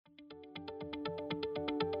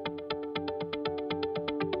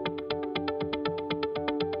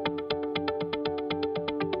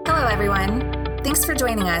everyone. Thanks for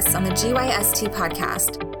joining us on the GYST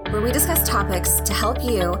podcast, where we discuss topics to help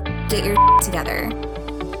you get your together.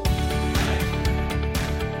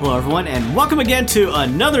 Hello, everyone, and welcome again to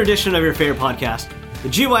another edition of your favorite podcast, the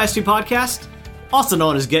GYST podcast, also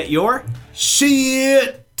known as Get Your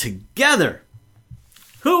Shit Together.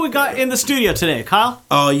 Who we got in the studio today, Kyle?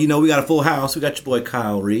 Oh, we got a full house. We got your boy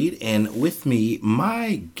Kyle Reed, and with me,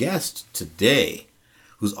 my guest today,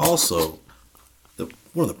 who's also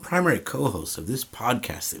one of the primary co-hosts of this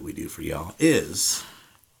podcast that we do for y'all, is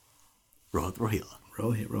Rohit Rohila.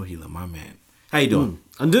 Rohit Rohila, my man. How you doing?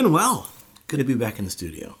 I'm doing well. Good to be back in the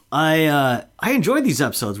studio. I enjoy these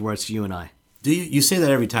episodes where it's you and I. Do you? You say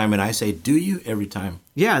that every time, and I say, do you? Every time.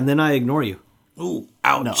 Yeah, and then I ignore you. Ooh,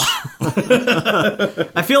 ouch. No.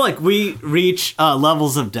 I feel like we reach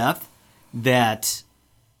levels of depth that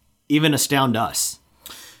even astound us.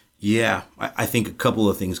 Yeah, I think a couple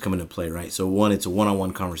of things come into play, right? So one, it's a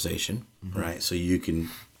one-on-one conversation, right? So you can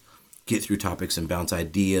get through topics and bounce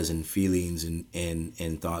ideas and feelings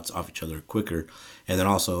and thoughts off each other quicker. And then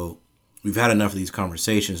also, we've had enough of these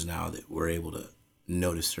conversations now that we're able to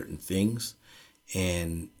notice certain things,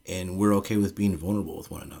 and we're okay with being vulnerable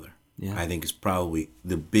with one another. Yeah. I think it's probably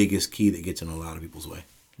the biggest key that gets in a lot of people's way.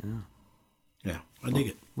 Yeah, I dig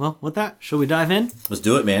it. Well, with that, shall we dive in? Let's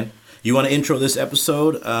do it, man. You want to intro this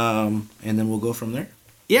episode, and then we'll go from there?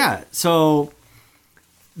 Yeah, so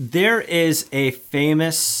there is a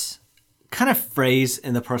famous kind of phrase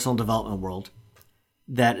in the personal development world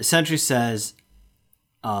that essentially says,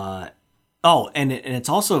 and it's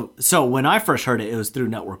also, so when I first heard it, it was through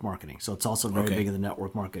network marketing. So it's also very big in the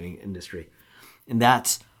network marketing industry. And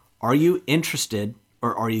that's, are you interested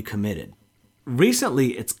or are you committed?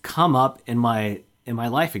 Recently, it's come up in my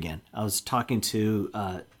life again. I was talking to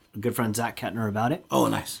a good friend, Zach Kettner, about it. Oh,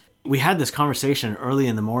 nice. We had this conversation early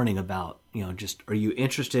in the morning about, just are you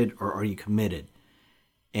interested or are you committed?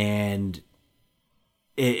 And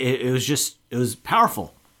it was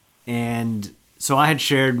powerful. And so I had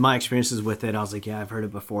shared my experiences with it. I was like, yeah, I've heard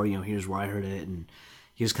it before. Here's where I heard it. And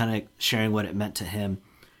he was kind of sharing what it meant to him.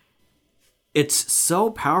 It's so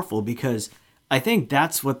powerful because I think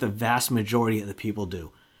that's what the vast majority of the people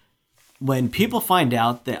do. When people find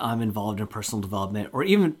out that I'm involved in personal development, or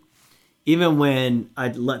even when I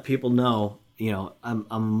let people know, I'm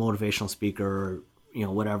a motivational speaker, or,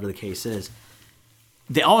 whatever the case is,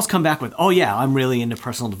 they always come back with, oh yeah, I'm really into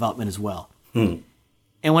personal development as well. And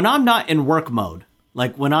when I'm not in work mode,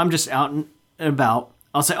 like when I'm just out and about,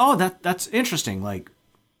 I'll say, oh, that's interesting.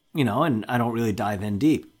 And I don't really dive in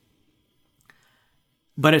deep.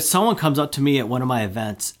 But if someone comes up to me at one of my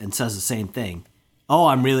events and says the same thing, oh,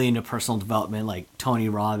 I'm really into personal development, like Tony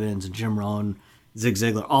Robbins, Jim Rohn, Zig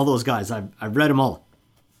Ziglar, all those guys. I've read them all.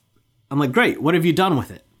 I'm like, great. What have you done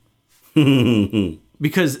with it?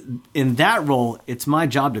 Because in that role, it's my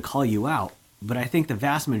job to call you out. But I think the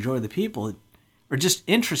vast majority of the people are just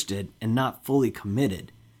interested and not fully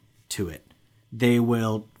committed to it. They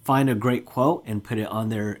will find a great quote and put it on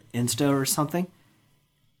their Insta or something.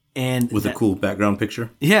 And with a cool background picture?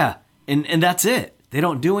 Yeah. And that's it. They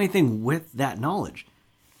don't do anything with that knowledge.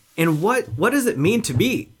 And what does it mean to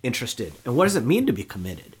be interested? And what does it mean to be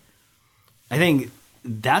committed? I think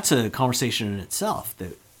that's a conversation in itself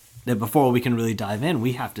that before we can really dive in,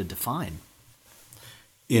 we have to define.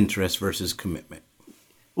 Interest versus commitment.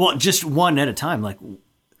 Well, just one at a time. Like,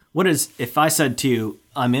 if I said to you,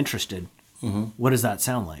 I'm interested, what does that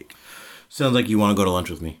sound like? Sounds like you want to go to lunch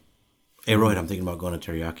with me. Hey, Rohit, I'm thinking about going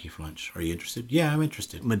to Teriyaki for lunch. Are you interested? Yeah, I'm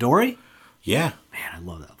interested. Midori? Yeah. Man, I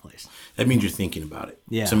love that place. That means you're thinking about it.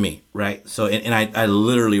 Yeah. To me, right? So, and I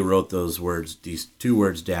literally wrote those words, these two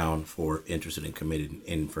words down for interested and committed.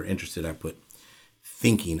 And for interested, I put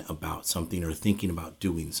thinking about something or thinking about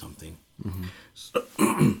doing something.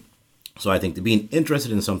 So I think that being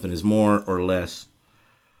interested in something is more or less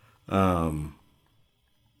the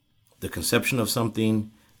conception of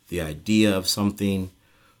something, the idea of something,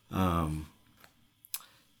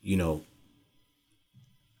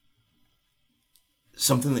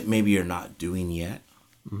 something that maybe you're not doing yet.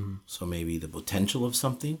 So maybe the potential of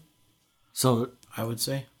something. So I would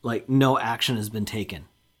say, like, no action has been taken.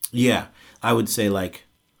 Yeah, I would say, like,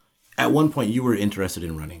 at one point you were interested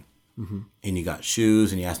in running, and you got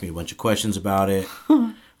shoes, and you asked me a bunch of questions about it,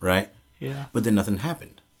 right? Yeah. But then nothing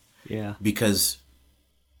happened. Yeah. Because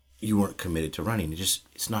you weren't committed to running.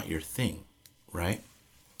 It's not your thing, right?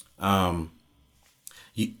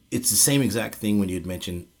 It's the same exact thing when you'd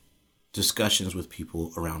mention discussions with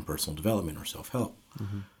people around personal development or self-help.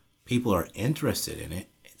 People are interested in it.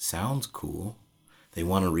 It sounds cool. They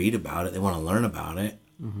want to read about it. They want to learn about it.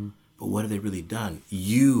 But what have they really done?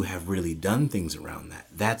 You have really done things around that.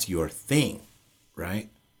 That's your thing, right?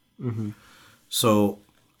 Mm-hmm. So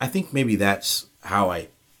I think maybe that's how I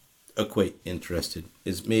equate interested,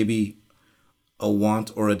 is maybe a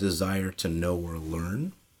want or a desire to know or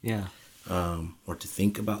learn. Yeah. Or to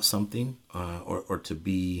think about something, or to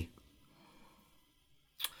be,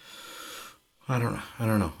 I don't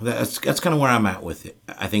know. That's kind of where I'm at with it.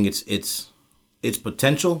 I think it's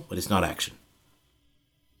potential, but it's not action.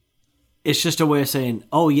 It's just a way of saying,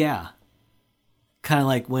 oh yeah. Kind of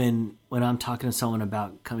like when I'm talking to someone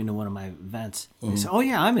about coming to one of my events, they say, oh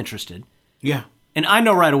yeah, I'm interested. Yeah. And I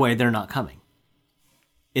know right away they're not coming.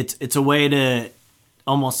 It's a way to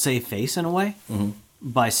almost save face in a way,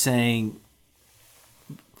 by saying,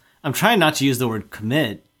 I'm trying not to use the word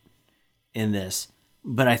commit in this,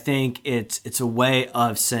 but I think it's a way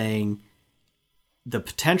of saying the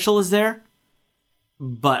potential is there,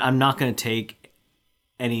 but I'm not going to take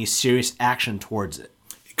any serious action towards it.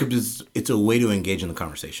 Because it's a way to engage in the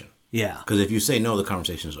conversation. Yeah. Because if you say no, the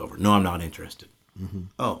conversation is over. No, I'm not interested. Mm-hmm.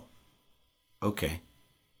 Oh, okay.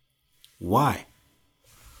 Why?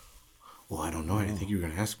 Well, I don't know. I didn't think you were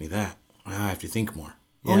going to ask me that. I have to think more.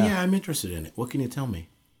 Yeah. Oh, yeah, I'm interested in it. What can you tell me?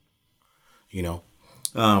 You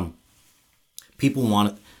know, people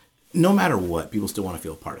want to, no matter what, people still want to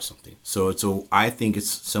feel a part of something. So I think it's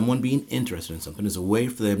someone being interested in something is a way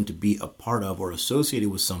for them to be a part of or associated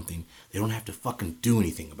with something they don't have to fucking do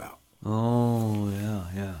anything about. Oh,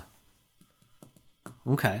 yeah.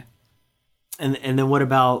 Okay. And then what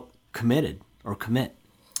about committed or commitment?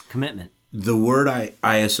 The word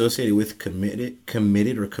I associated with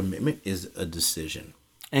committed or commitment is a decision.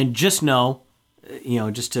 And just know,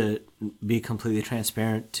 just to be completely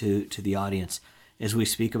transparent to the audience, as we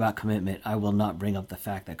speak about commitment, I will not bring up the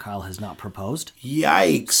fact that Kyle has not proposed.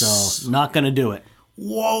 Yikes. So, not going to do it.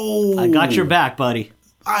 Whoa. I got your back, buddy.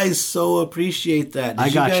 I so appreciate that. Did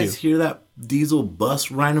you guys hear that diesel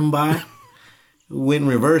bus riding by? Went in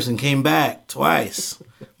reverse and came back twice.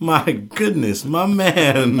 My goodness, my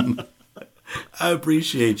man. I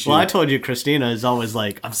appreciate you. Well, I told you, Christina is always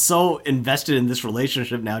like, I'm so invested in this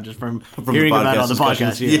relationship now just from hearing about it on the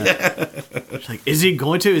podcast. Yeah. She's like, is he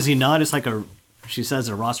going to? Is he not? It's like she says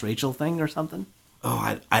a Ross Rachel thing or something.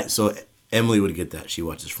 Oh, so Emily would get that. She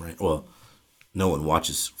watches Friends. Well, no one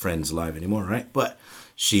watches Friends live anymore, right? But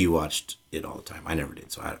she watched it all the time. I never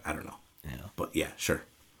did, so I don't know. Yeah. But yeah, sure.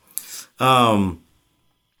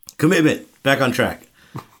 Commitment. Back on track.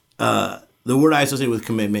 The word I associate with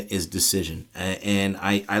commitment is decision. And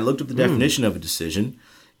I looked up the definition of a decision,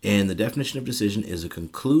 and the definition of decision is a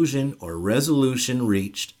conclusion or resolution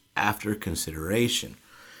reached after consideration.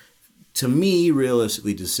 To me,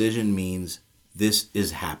 realistically, decision means this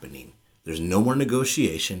is happening. There's no more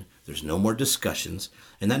negotiation. There's no more discussions.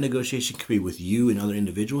 And that negotiation could be with you and other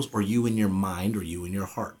individuals, or you in your mind, or you in your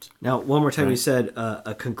heart. Now, one more time, You said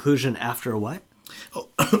a conclusion after what? Oh,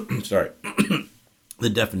 sorry. The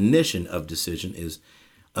definition of decision is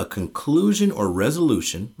a conclusion or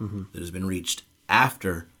resolution that has been reached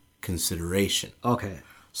after consideration. Okay.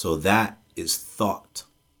 So that is thought,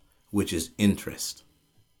 which is interest.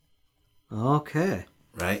 Okay.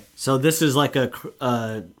 Right? So this is like a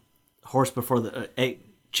horse before the egg,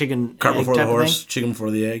 chicken. Cart egg before type the of horse, thing? chicken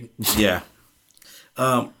before the egg. Yeah.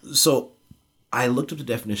 So I looked up the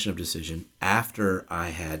definition of decision after I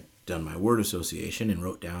had done my word association and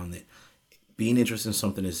wrote down that being interested in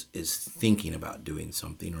something is thinking about doing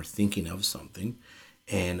something or thinking of something,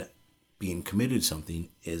 and being committed to something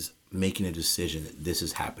is making a decision that this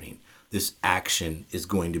is happening. This action is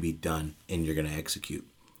going to be done and you're going to execute.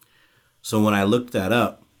 So when I looked that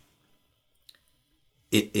up,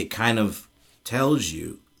 it kind of tells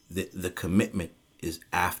you that the commitment is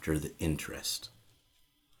after the interest.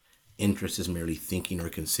 Interest is merely thinking or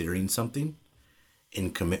considering something,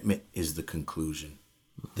 and commitment is the conclusion,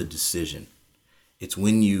 the decision. It's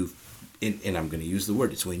when you've, and I'm going to use the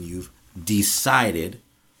word, it's when you've decided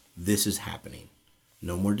this is happening.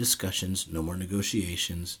 No more discussions, no more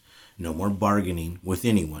negotiations, no more bargaining with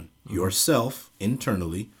anyone, yourself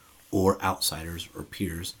internally, or outsiders or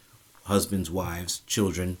peers, husbands, wives,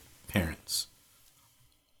 children, parents.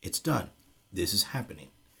 It's done. This is happening.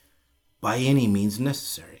 By any means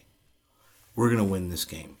necessary. We're going to win this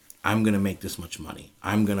game. I'm going to make this much money.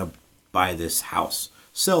 I'm going to buy this house,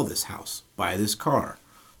 sell this house, buy this car,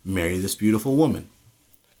 marry this beautiful woman,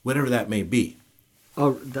 whatever that may be.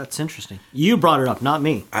 Oh, that's interesting. You brought it up, not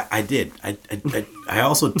me. I did. I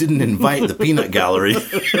also didn't invite the peanut gallery.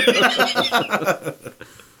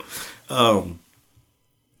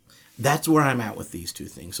 That's where I'm at with these two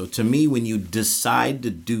things. So to me, when you decide to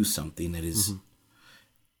do something that is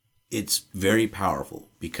it's very powerful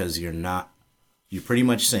because you're pretty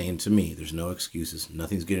much saying to me, there's no excuses.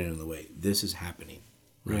 Nothing's getting in the way. This is happening.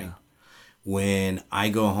 Right. Yeah. When I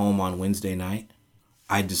go home on Wednesday night,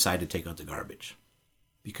 I decide to take out the garbage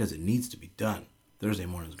because it needs to be done. Thursday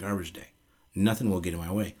morning is garbage day. Nothing will get in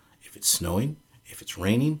my way. If it's snowing, if it's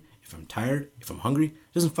raining, if I'm tired, if I'm hungry,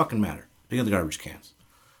 it doesn't fucking matter. Pick up the garbage cans.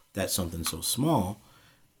 That's something so small,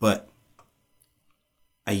 but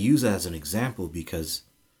I use that as an example because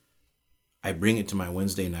I bring it to my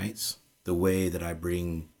Wednesday nights the way that I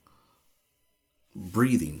bring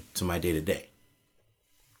breathing to my day-to-day.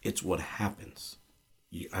 It's what happens.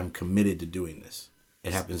 I'm committed to doing this.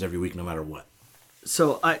 It happens every week no matter what.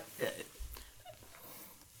 So I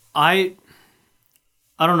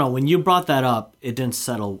don't know. When you brought that up, it didn't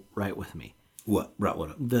settle right with me. What? Brought what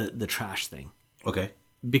up? The trash thing. Okay.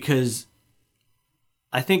 Because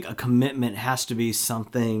I think a commitment has to be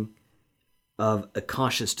something of a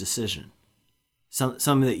conscious decision.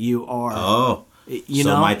 Something that you are. Oh. You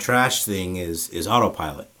so know? my trash thing is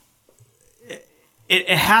autopilot. It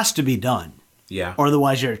has to be done. Yeah. Or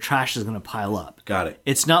otherwise your trash is going to pile up. Got it.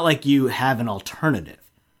 It's not like you have an alternative.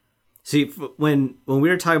 See, when we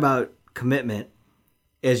were talking about commitment,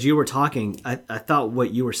 as you were talking, I thought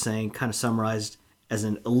what you were saying kind of summarized as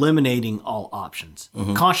an eliminating all options,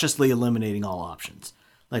 consciously eliminating all options.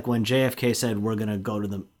 Like when JFK said, we're going to go to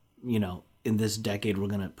the, in this decade, we're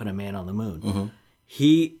going to put a man on the moon.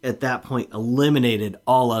 He, at that point, eliminated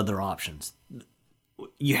all other options.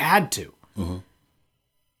 You had to.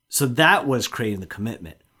 So that was creating the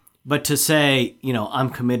commitment. But to say, I'm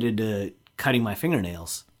committed to cutting my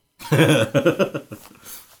fingernails,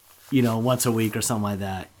 once a week or something like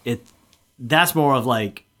that, that's more of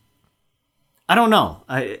like, I don't know.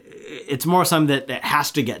 It's more something that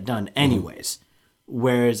has to get done anyways.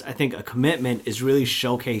 Whereas I think a commitment is really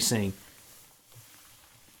showcasing,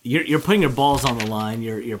 you're putting your balls on the line.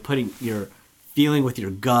 You're feeling with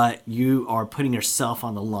your gut. You are putting yourself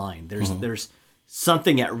on the line. There's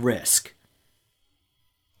something at risk.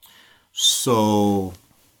 So,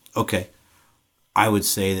 okay. I would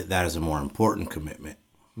say that is a more important commitment.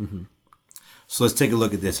 So let's take a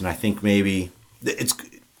look at this. And I think maybe it's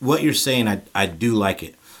what you're saying. I do like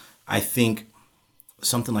it. I think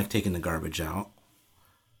something like taking the garbage out,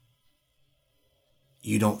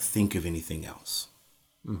 you don't think of anything else.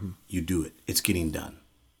 You do it. It's getting done,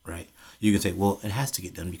 right? You can say, well, it has to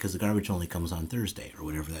get done because the garbage only comes on Thursday or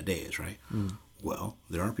whatever that day is, right? Well,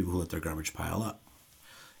 there are people who let their garbage pile up.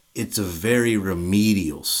 It's a very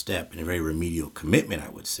remedial step and a very remedial commitment, I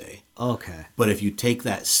would say. Okay. But if you take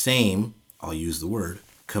that same, I'll use the word,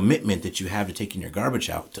 commitment that you have to taking your garbage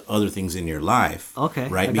out to other things in your life. Okay.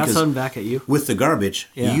 Right? I got something back at you. With the garbage,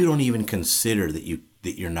 Yeah. you don't even consider that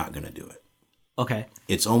you're not going to do it. Okay.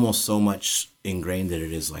 It's almost so much ingrained that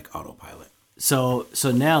it is like autopilot. So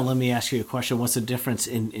now let me ask you a question. What's the difference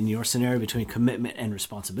in your scenario between commitment and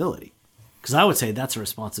responsibility? Because I would say that's a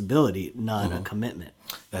responsibility, not a commitment.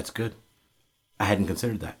 That's good. I hadn't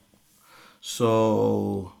considered that.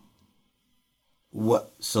 So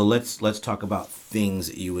let's talk about things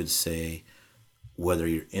that you would say whether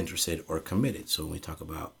you're interested or committed. So when we talk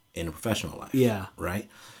about in a professional life. Yeah. Right?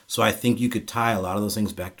 So I think you could tie a lot of those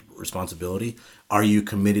things back to responsibility. Are you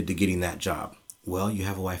committed to getting that job? Well, you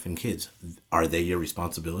have a wife and kids. Are they your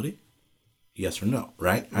responsibility? Yes or no,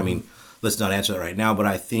 right? I mean, let's not answer that right now, but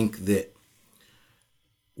I think that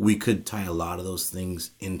we could tie a lot of those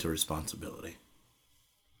things into responsibility.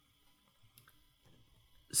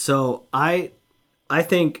 So I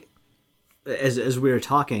think as we were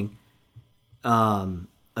talking,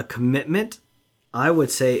 a commitment, I would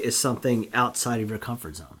say, is something outside of your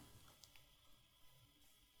comfort zone.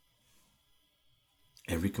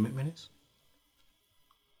 Every commitment is?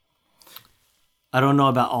 I don't know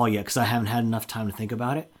about all yet because I haven't had enough time to think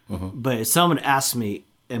about it. But if someone asks me,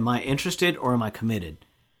 am I interested or am I committed?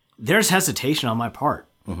 There's hesitation on my part.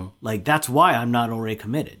 Like, that's why I'm not already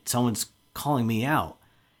committed. Someone's calling me out.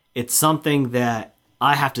 It's something that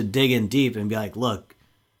I have to dig in deep and be like, look,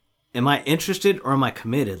 am I interested or am I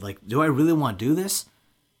committed? Like, do I really want to do this?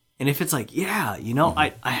 And if it's like, yeah,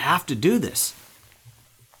 I have to do this.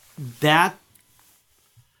 That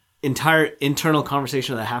entire internal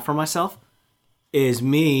conversation that I have for myself is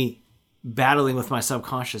me battling with my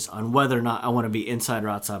subconscious on whether or not I want to be inside or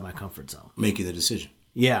outside my comfort zone. Making the decision.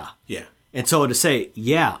 Yeah. Yeah. And so to say,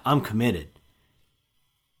 yeah, I'm committed.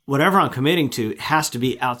 Whatever I'm committing to has to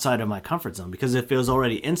be outside of my comfort zone, because if it was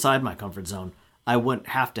already inside my comfort zone, I wouldn't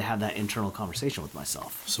have to have that internal conversation with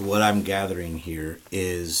myself. So what I'm gathering here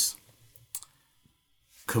is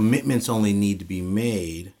commitments only need to be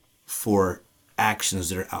made for actions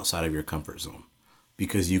that are outside of your comfort zone.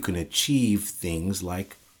 because you can achieve things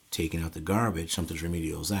like taking out the garbage, something's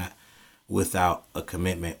remedial as that, without a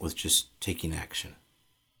commitment with just taking action.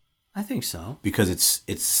 I think so. Because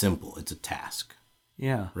it's simple. It's a task.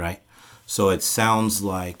 Yeah. Right? So it sounds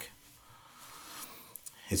like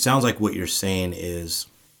what you're saying is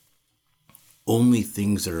only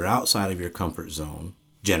things that are outside of your comfort zone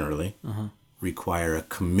generally require a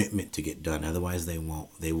commitment to get done. Otherwise they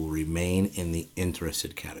won't. They will remain in the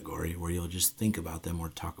interested category where you'll just think about them or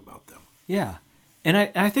talk about them. Yeah. And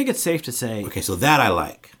I think it's safe to say... Okay, so that I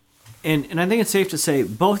like. And I think it's safe to say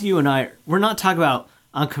both you and I, we're not talking about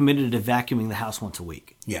I'm committed to vacuuming the house once a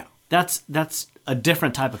week. Yeah. That's a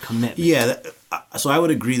different type of commitment. Yeah. So I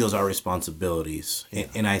would agree those are responsibilities. Yeah.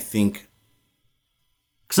 And I think...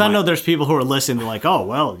 Because I know there's people who are listening like, oh,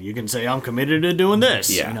 well, you can say I'm committed to doing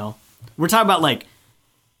this. Yeah. You know, we're talking about like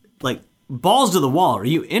balls to the wall. Are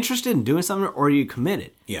you interested in doing something or are you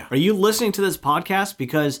committed? Yeah. Are you listening to this podcast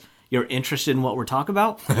because you're interested in what we're talking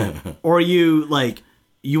about? Or are you like,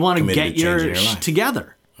 you want to get your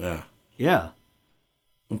together? Yeah. Yeah.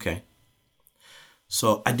 Okay.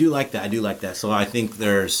 So I do like that. So I think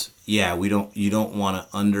you don't want to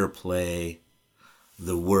underplay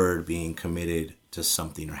the word being committed to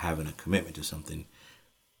something or having a commitment to something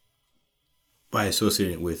by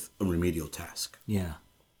associating it with a remedial task. Yeah.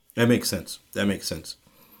 That makes sense.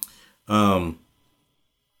 I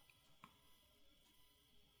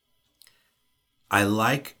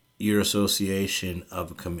like your association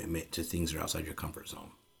of a commitment to things that are outside your comfort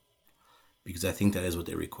zone because I think that is what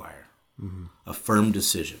they require. Mm-hmm. A firm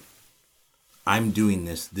decision. I'm doing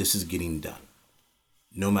this. This is getting done.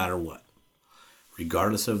 No matter what.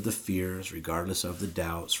 Regardless of the fears, regardless of the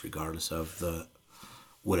doubts, regardless of the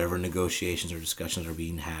whatever negotiations or discussions are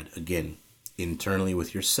being had, again, internally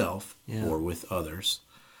with yourself or with others,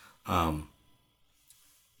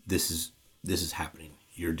 this is happening.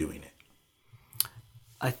 You're doing it.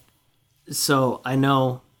 So I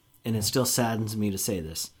know, and it still saddens me to say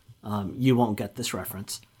this, you won't get this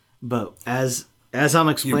reference, but as I'm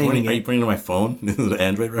explaining are you pointing to my phone? The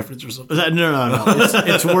Android reference or something? No.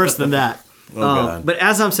 It's worse than that. God. But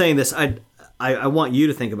as I'm saying this, I want you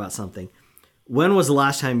to think about something. When was the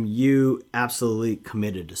last time you absolutely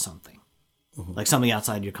committed to something? Mm-hmm. Like something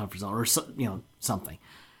outside your comfort zone or something.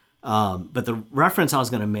 But the reference I was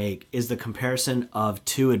going to make is the comparison of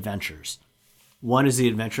two adventures. One is the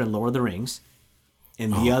adventure in Lord of the Rings,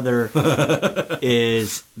 and the other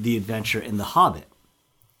is the adventure in The Hobbit.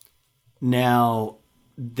 Now,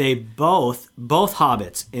 they both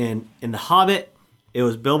hobbits. In The Hobbit, it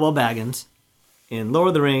was Bilbo Baggins. In Lord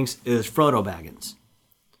of the Rings, it was Frodo Baggins.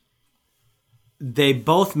 They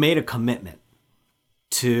both made a commitment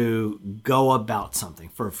to go about something.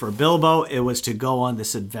 For Bilbo, it was to go on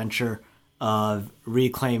this adventure of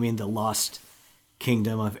reclaiming the lost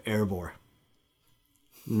kingdom of Erebor.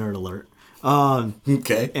 Nerd alert.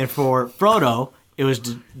 Okay. And for Frodo, it was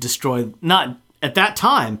to destroy, not at that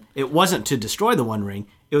time, it wasn't to destroy the One Ring.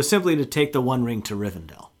 It was simply to take the One Ring to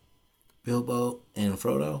Rivendell. Bilbo and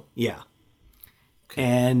Frodo? Yeah. Okay.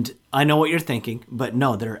 And I know what you're thinking, but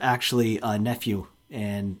no, they're actually nephew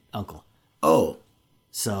and uncle. Oh.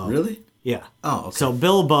 So really? Yeah. Oh, okay. So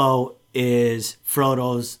Bilbo is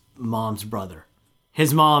Frodo's mom's brother.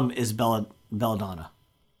 His mom is Belladonna.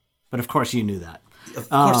 But of course you knew that. Of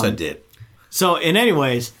course I did. So in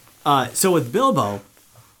anyways, so with Bilbo,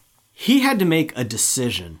 he had to make a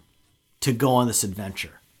decision to go on this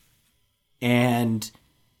adventure. And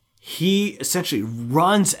he essentially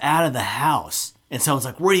runs out of the house. And someone's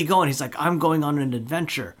like, where are you going? He's like, I'm going on an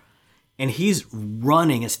adventure. And he's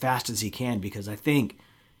running as fast as he can because I think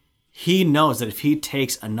he knows that if he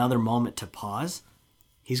takes another moment to pause,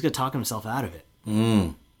 he's going to talk himself out of it.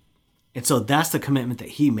 Mm. And so that's the commitment that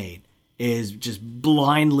he made, is just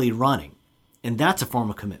blindly running. And that's a form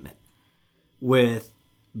of commitment. With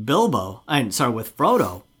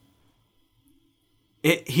Frodo,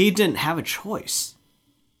 he didn't have a choice.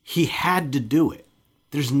 He had to do it.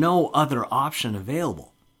 There's no other option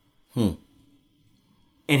available. And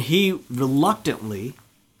he reluctantly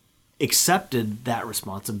accepted that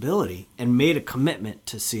responsibility and made a commitment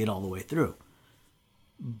to see it all the way through.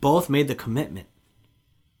 Both made the commitment.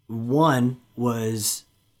 One was,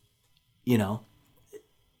 the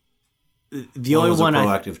only one a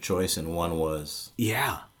proactive choice and one was...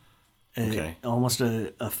 Yeah. Okay. Almost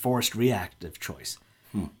a forced reactive choice.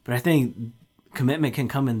 But I think commitment can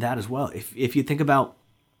come in that as well. If you think about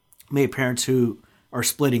maybe parents who are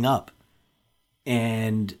splitting up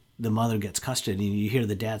and the mother gets custody and you hear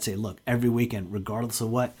the dad say, look, every weekend, regardless of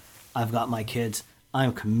what, I've got my kids.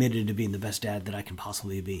 I'm committed to being the best dad that I can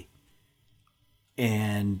possibly be.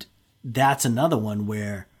 And that's another one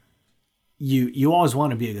where you always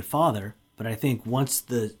want to be a good father, but I think once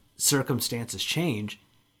the circumstances change,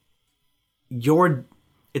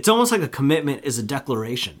 it's almost like a commitment is a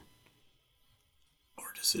declaration. Or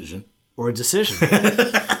decision. Or a decision.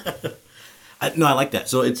 I like that.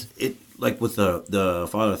 So it like with the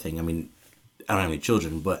father thing, I mean, I don't have any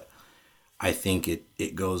children, but I think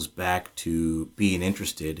it goes back to being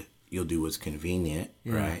interested, you'll do what's convenient,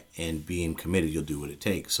 right? And being committed, you'll do what it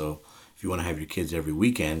takes. So if you want to have your kids every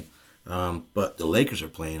weekend, but the Lakers are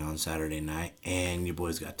playing on Saturday night and your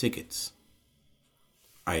boys got tickets,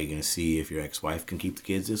 are you going to see if your ex-wife can keep the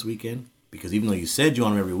kids this weekend? Because even though you said you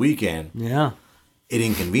want them every weekend, it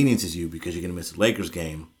inconveniences you because you're going to miss the Lakers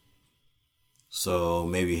game. So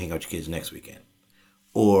maybe you hang out with your kids next weekend.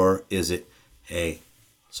 Or is it, hey,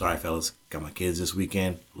 sorry, fellas, got my kids this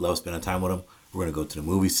weekend. Love spending time with them. We're going to go to the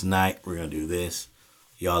movies tonight. We're going to do this.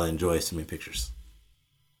 Y'all enjoy. Send me pictures.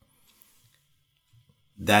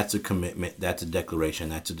 That's a commitment. That's a declaration.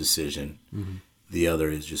 That's a decision. Mm-hmm. The other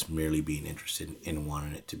is just merely being interested in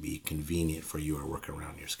wanting it to be convenient for you or work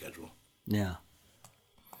around your schedule. Yeah.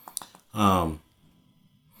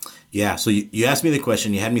 Yeah, so you asked me the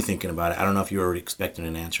question. You had me thinking about it. I don't know if you were already expecting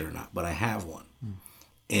an answer or not, but I have one.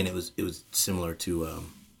 And it was similar to,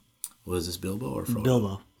 what was this, Bilbo or Frodo?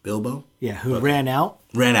 Bilbo. Bilbo? Yeah, who ran out?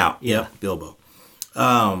 Ran out, yep, Bilbo.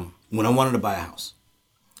 When I wanted to buy a house,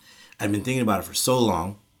 I'd been thinking about it for so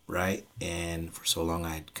long, right? And for so long,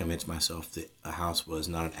 I had convinced myself that a house was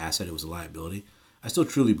not an asset, it was a liability. I still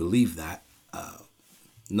truly believe that.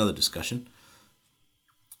 Another discussion.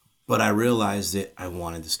 But I realized that I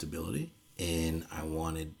wanted the stability and I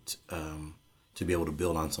wanted to be able to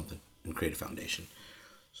build on something and create a foundation.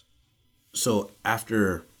 So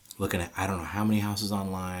after looking at, I don't know how many houses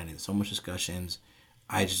online and so much discussions,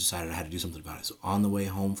 I just decided I had to do something about it. So on the way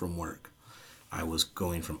home from work, I was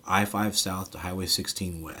going from I-5 South to Highway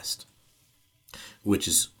 16 West, which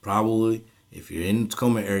is probably, if you're in the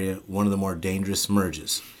Tacoma area, one of the more dangerous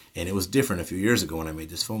merges. And it was different a few years ago when I made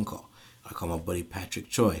this phone call. I called my buddy Patrick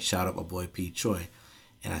Choi. Shout out my boy P. Choi.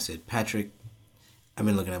 And I said, Patrick, I've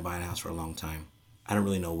been looking at buying a house for a long time. I don't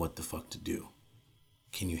really know what the fuck to do.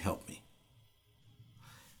 Can you help me?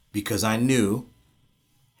 Because I knew,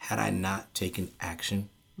 had I not taken action,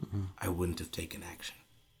 I wouldn't have taken action.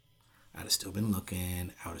 I'd have still been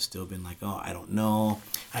looking. I would have still been like, oh, I don't know.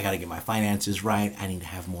 I got to get my finances right. I need to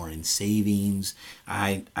have more in savings.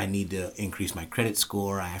 I need to increase my credit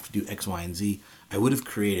score. I have to do X, Y, and Z. I would have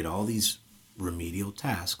created all these remedial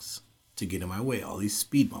tasks to get in my way, all these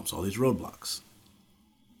speed bumps, all these roadblocks.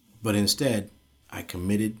 But instead, I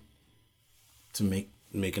committed to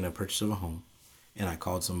making a purchase of a home. And I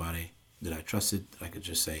called somebody that I trusted that I could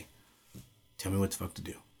just say, tell me what the fuck to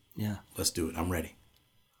do. Yeah. Let's do it. I'm ready.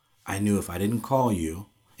 I knew if I didn't call you,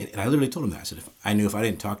 and I literally told him that. I said, I knew if I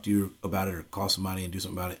didn't talk to you about it or call somebody and do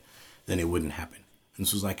something about it, then it wouldn't happen. And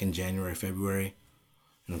this was like in January, February,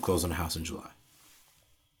 and I'm closing the house in July.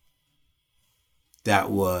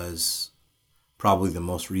 That was probably the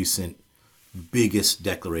most recent, biggest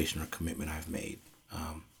declaration or commitment I've made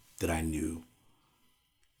that I knew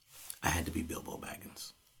I had to be Bilbo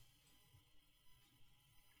Baggins.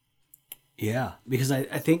 Yeah, because I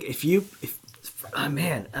think if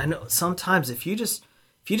man, I know sometimes if you just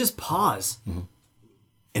pause. Mm-hmm.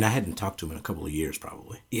 And I hadn't talked to him in a couple of years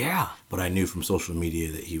probably. Yeah. But I knew from social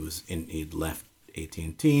media that he'd left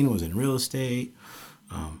AT&T and was in real estate.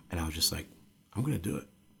 And I was just like, I'm going to do it.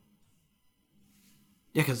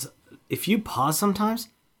 Yeah, because if you pause sometimes,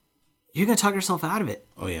 you're going to talk yourself out of it.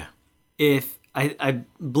 Oh, yeah. If I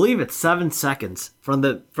believe it's 7 seconds from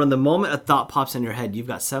the moment a thought pops in your head, you've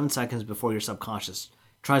got 7 seconds before your subconscious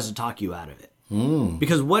tries to talk you out of it.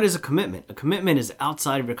 Because what is a commitment? A commitment is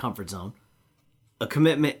outside of your comfort zone. A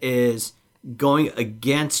commitment is going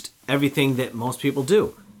against everything that most people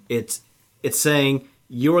do. It's saying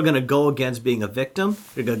you are going to go against being a victim.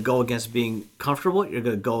 You're going to go against being comfortable. You're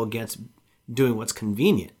going to go against doing what's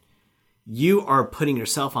convenient. You are putting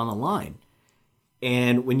yourself on the line.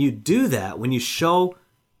 And when you do that, when you show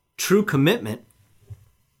true commitment,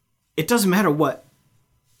 it doesn't matter what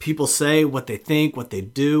people say, what they think, what they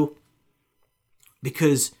do,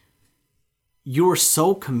 because you're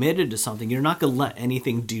so committed to something, you're not going to let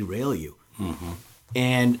anything derail you. Mm-hmm.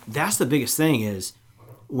 And that's the biggest thing is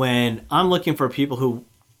when I'm looking for people who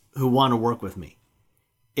want to work with me,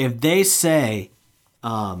 if they say,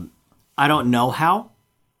 I don't know how,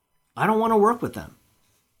 I don't want to work with them.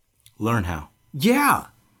 Learn how. Yeah.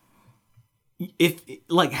 If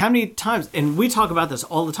like how many times, and we talk about this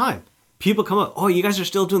all the time, people come up, oh, you guys are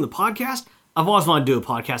still doing the podcast? I've always wanted to do a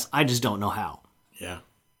podcast. I just don't know how. Yeah.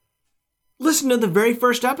 Listen to the very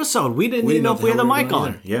first episode. We didn't even know if we had the mic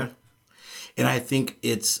on. Yeah. And I think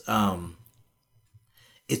it's okay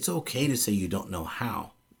to say you don't know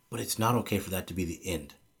how, but it's not okay for that to be the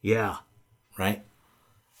end. Yeah. Right?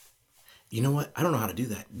 You know what? I don't know how to do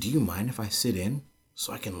that. Do you mind if I sit in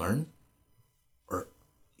so I can learn? Or,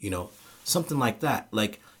 something like that.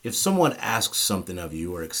 Like if someone asks something of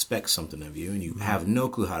you or expects something of you and you have no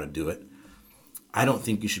clue how to do it, I don't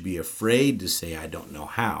think you should be afraid to say, I don't know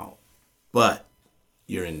how. But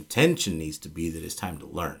your intention needs to be that it's time to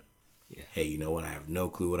learn. Yeah. Hey, you know what? I have no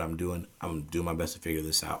clue what I'm doing. I'm going to do my best to figure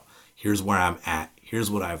this out. Here's where I'm at. Here's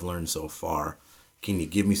what I've learned so far. Can you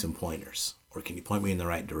give me some pointers? Or can you point me in the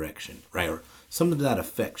right direction? Right? Or something to that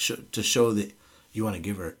effect to show that you want to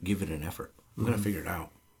give it an effort. I'm going to figure it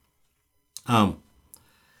out.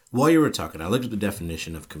 While you were talking, I looked at the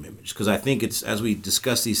definition of commitment because I think it's, as we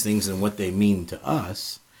discuss these things and what they mean to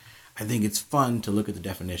us, I think it's fun to look at the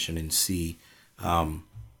definition and see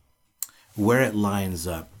where it lines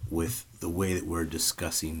up with the way that we're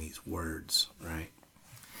discussing these words, right?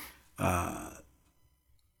 A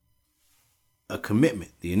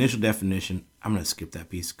commitment, the initial definition, I'm going to skip that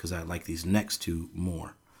piece because I like these next two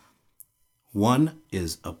more. One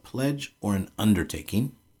is a pledge or an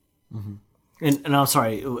undertaking. Mm-hmm. And I'm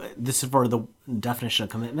sorry, this is for the definition of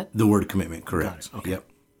commitment? The word commitment, correct. Okay. Yep.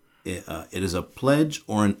 It is a pledge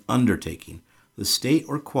or an undertaking, the state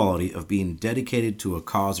or quality of being dedicated to a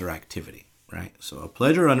cause or activity, right? So a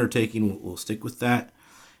pledge or undertaking, we'll stick with that.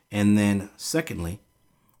 And then secondly,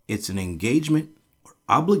 it's an engagement or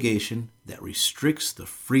obligation that restricts the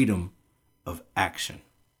freedom of action.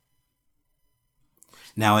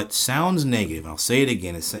 Now it sounds negative. I'll say it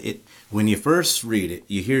again. When you first read it,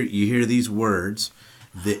 you hear these words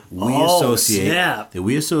that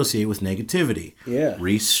we associate with negativity. Yeah.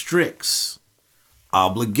 Restricts,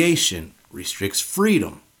 obligation, restricts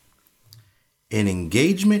freedom. An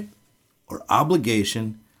engagement or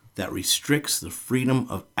obligation that restricts the freedom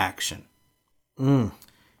of action.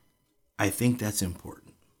 I think that's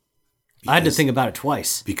important. I had to think about it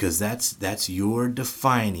twice. Because that's your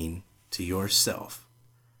defining to yourself.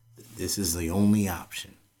 This is the only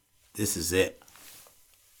option. This is it.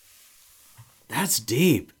 That's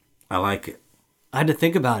deep. I like it. I had to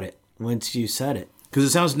think about it once you said it. Because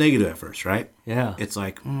it sounds negative at first, right? Yeah. It's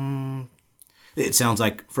like, it sounds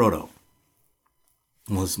like Frodo.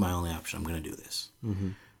 Well, this is my only option. I'm going to do this.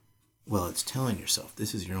 Mm-hmm. Well, it's telling yourself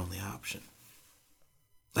this is your only option.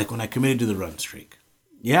 Like when I committed to the run streak.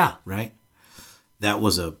 Yeah. Right? That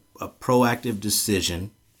was a proactive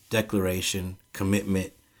decision, declaration,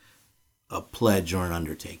 commitment, a pledge or an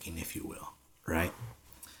undertaking, if you will. Right?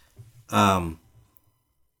 I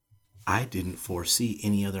didn't foresee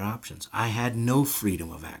any other options. I had no freedom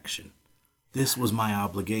of action. This was my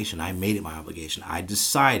obligation. I made it my obligation. I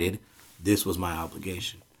decided this was my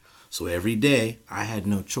obligation. So every day I had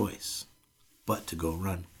no choice but to go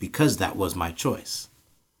run because that was my choice.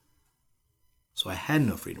 So I had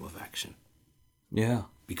no freedom of action. Yeah.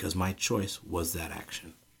 Because my choice was that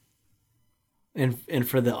action. And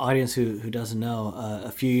for the audience who doesn't know, a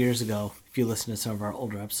few years ago, if you listen to some of our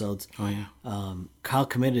older episodes, Kyle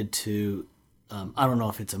committed to, I don't know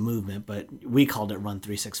if it's a movement, but we called it Run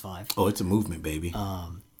 365. Oh, it's a movement, baby.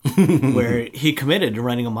 Where he committed to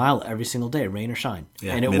running a mile every single day, rain or shine.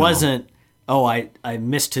 Yeah, and it minimum. wasn't, I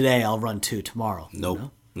missed today, I'll run 2 tomorrow. Nope, you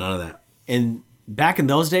know? None of that. And back in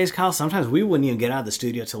those days, Kyle, sometimes we wouldn't even get out of the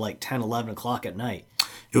studio till like 10, 11 o'clock at night.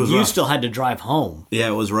 It was you rough. Still had to drive home. Yeah,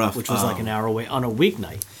 it was rough. Which was like an hour away on a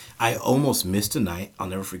weeknight. I almost missed a night. I'll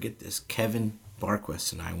never forget this. Kevin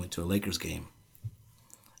Barquist and I went to a Lakers game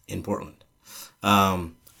in Portland.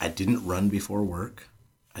 I didn't run before work.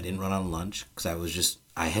 I didn't run on lunch because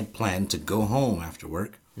I had planned to go home after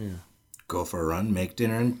work, go for a run, make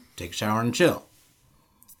dinner, and take a shower and chill.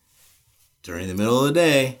 During the middle of the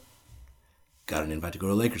day, got an invite to go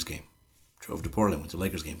to a Lakers game. Drove to Portland, went to a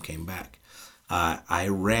Lakers game, came back. I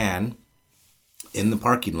ran in the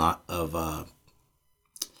parking lot of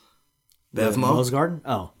Bevmo. Rose Garden?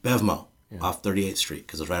 Oh. Bevmo, off 38th Street,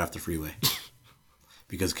 because it was right off the freeway.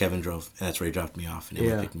 Because Kevin drove, and that's where he dropped me off, and he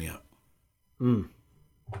picked me up.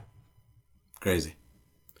 Crazy.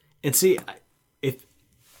 And see,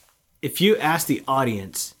 if you ask the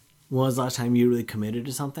audience, when was the last time you really committed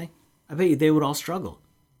to something? I bet you they would all struggle.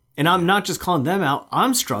 And I'm not just calling them out,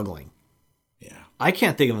 I'm struggling. Yeah. I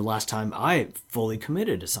can't think of the last time I fully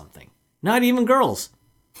committed to something. Not even girls.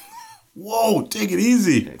 Whoa, take it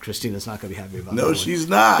easy. Christina's not going to be happy about that. No, she's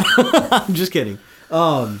not. I'm just kidding.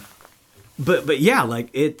 But yeah,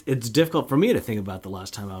 like it's difficult for me to think about the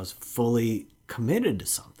last time I was fully committed to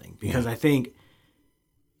something because I think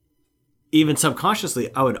even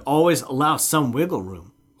subconsciously, I would always allow some wiggle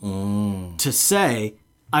room to say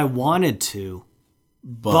I wanted to,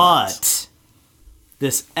 but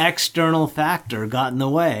this external factor got in the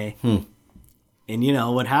way. And you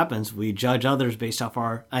know what happens? We judge others based off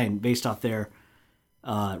their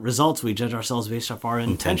results. We judge ourselves based off our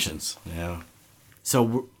intentions. Yeah.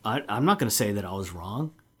 So I'm not going to say that I was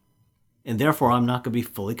wrong, and therefore I'm not going to be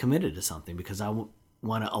fully committed to something because I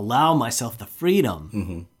want to allow myself the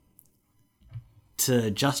freedom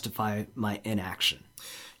to justify my inaction.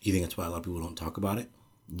 You think that's why a lot of people don't talk about it?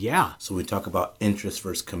 Yeah. So we talk about interest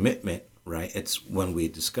versus commitment, right? It's when we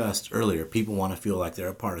discussed earlier, people want to feel like they're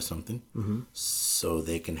a part of something so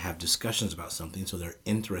they can have discussions about something. So they're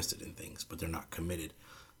interested in things, but they're not committed.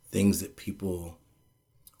 Things that people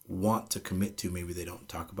want to commit to, maybe they don't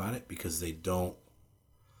talk about it because they don't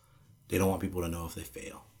want people to know if they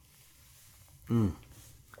fail.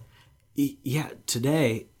 Yeah.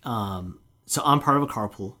 Today, so I'm part of a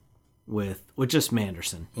carpool with just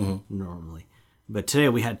Manderson normally. But today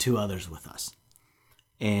we had 2 others with us.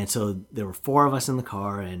 And so there were 4 of us in the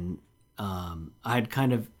car, and I had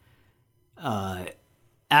kind of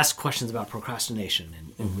asked questions about procrastination,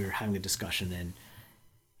 and we were having a discussion.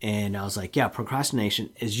 And I was like, yeah, procrastination,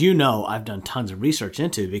 as you know, I've done tons of research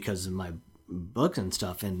into because of my books and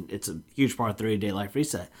stuff, and it's a huge part of 30-Day Life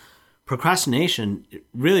Reset. Procrastination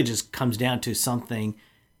really just comes down to something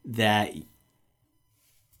that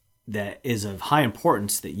is of high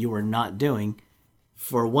importance that you are not doing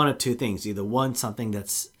for one of 2 things. Either one, something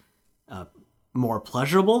that's more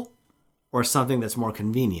pleasurable, or something that's more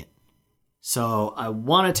convenient. So I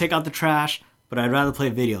want to take out the trash, but I'd rather play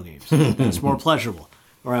video games. It's more pleasurable.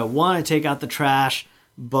 Or I want to take out the trash,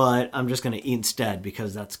 but I'm just going to eat instead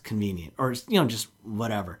because that's convenient. Or, just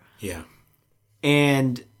whatever. Yeah.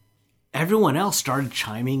 And everyone else started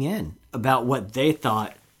chiming in about what they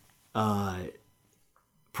thought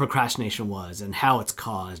procrastination was and how it's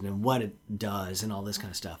caused and what it does and all this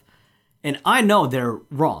kind of stuff. And I know they're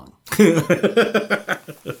wrong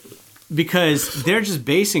because they're just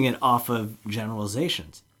basing it off of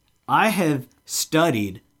generalizations. I have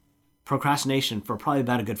studied procrastination for probably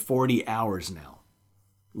about a good 40 hours now.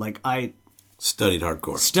 Like I studied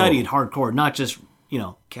hardcore. Hardcore, not just,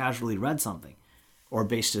 casually read something or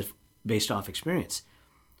based off experience.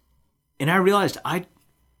 And I realized I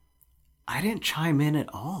didn't chime in at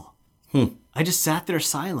all. I just sat there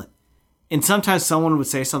silent. And sometimes someone would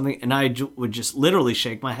say something and I would just literally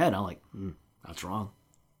shake my head. I'm like, that's wrong.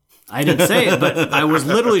 I didn't say it, but I was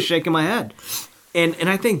literally shaking my head. And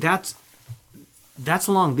I think that's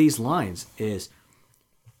along these lines is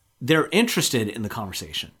they're interested in the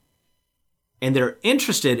conversation. And they're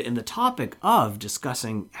interested in the topic of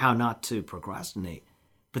discussing how not to procrastinate,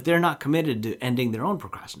 but they're not committed to ending their own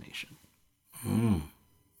procrastination.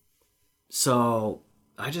 So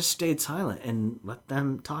I just stayed silent and let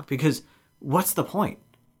them talk because what's the point?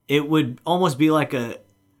 It would almost be like a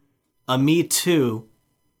me too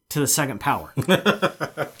to the second power,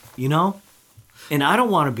 And I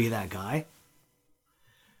don't want to be that guy.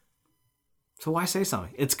 So why say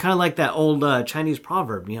something? It's kind of like that old Chinese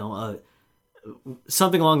proverb,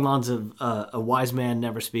 something along the lines of a wise man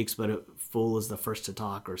never speaks, but a fool is the first to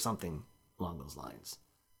talk, or something along those lines.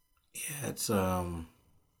 Yeah, it's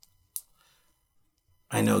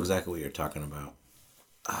I know exactly what you're talking about.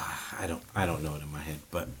 I don't know it in my head,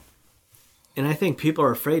 but and I think people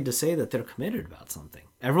are afraid to say that they're committed about something.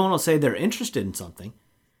 Everyone will say they're interested in something,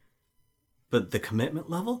 but the commitment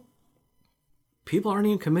level, people aren't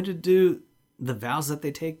even committed to the vows that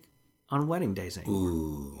they take on wedding days anymore.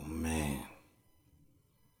 Ooh, man.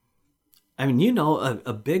 I mean,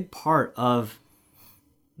 a big part of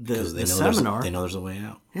the seminar. They know there's a way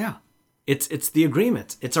out. Yeah. It's the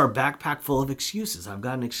agreement. It's our backpack full of excuses. I've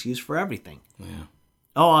got an excuse for everything. Yeah.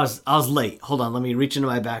 Oh, I was late. Hold on, let me reach into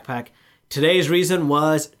my backpack. Today's reason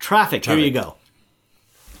was traffic. Here you go.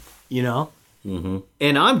 Mm-hmm.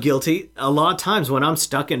 And I'm guilty a lot of times when I'm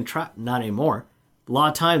stuck in traffic. Not anymore. A lot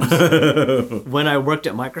of times when I worked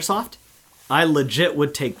at Microsoft, I legit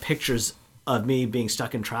would take pictures of me being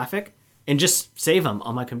stuck in traffic and just save them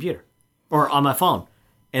on my computer or on my phone.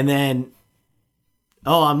 And then,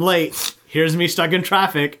 I'm late. Here's me stuck in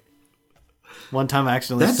traffic. One time I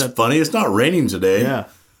accidentally That's funny. It's not raining today. Yeah.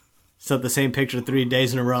 Set the same picture 3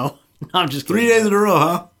 days in a row. No, I'm just kidding. 3 days in a row,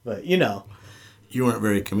 huh? But, You weren't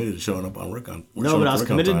very committed to showing up on work on. No, but I was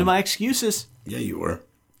committed to my excuses. Yeah, you were.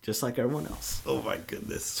 Just like everyone else. Oh, my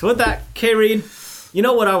goodness. So with that, K. Reed, you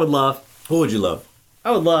know what I would love? What would you love?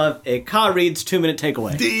 I would love a Kyle Reed's 2-minute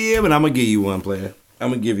takeaway. Damn it, I'm going to give you one, player. I'm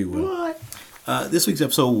going to give you one. What? This week's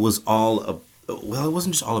episode was it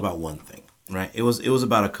wasn't just all about one thing. right? It was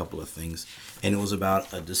about a couple of things, and it was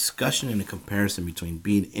about a discussion and a comparison between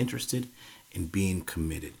being interested and being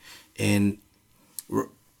committed. And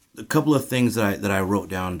a couple of things that I wrote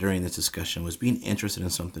down during this discussion was being interested in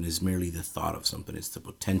something is merely the thought of something. It's the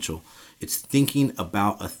potential. It's thinking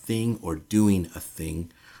about a thing or doing a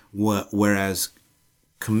thing, whereas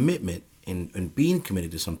commitment and being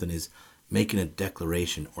committed to something is making a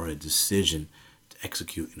declaration or a decision to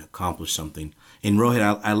execute and accomplish something. And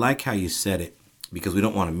Rohit, I like how you said it, because we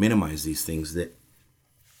don't want to minimize these things, that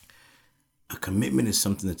a commitment is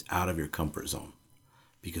something that's out of your comfort zone,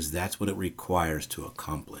 because that's what it requires to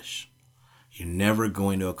accomplish. You're never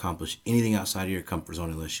going to accomplish anything outside of your comfort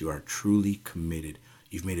zone unless you are truly committed.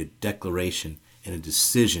 You've made a declaration and a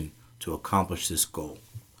decision to accomplish this goal.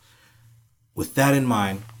 With that in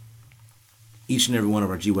mind, each and every one of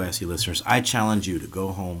our GYST listeners, I challenge you to go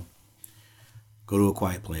home, go to a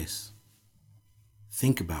quiet place,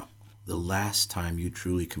 think about the last time you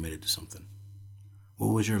truly committed to something.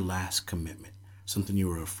 What was your last commitment? Something you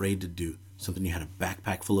were afraid to do, something you had a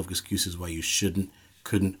backpack full of excuses why you shouldn't,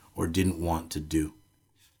 couldn't, or didn't want to do.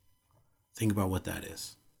 Think about what that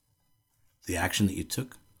is. The action that you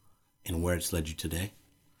took and where it's led you today,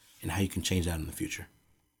 and how you can change that in the future.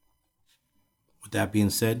 With that being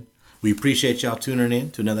said, we appreciate y'all tuning in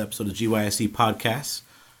to another episode of GYST Podcast.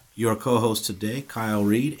 Your co-host today, Kyle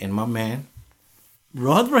Reed, and my man,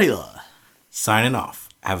 Rod Rayla, signing off.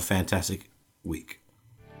 Have a fantastic week.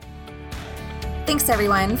 Thanks,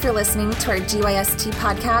 everyone, for listening to our GYST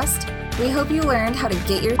podcast. We hope you learned how to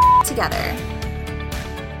get your together.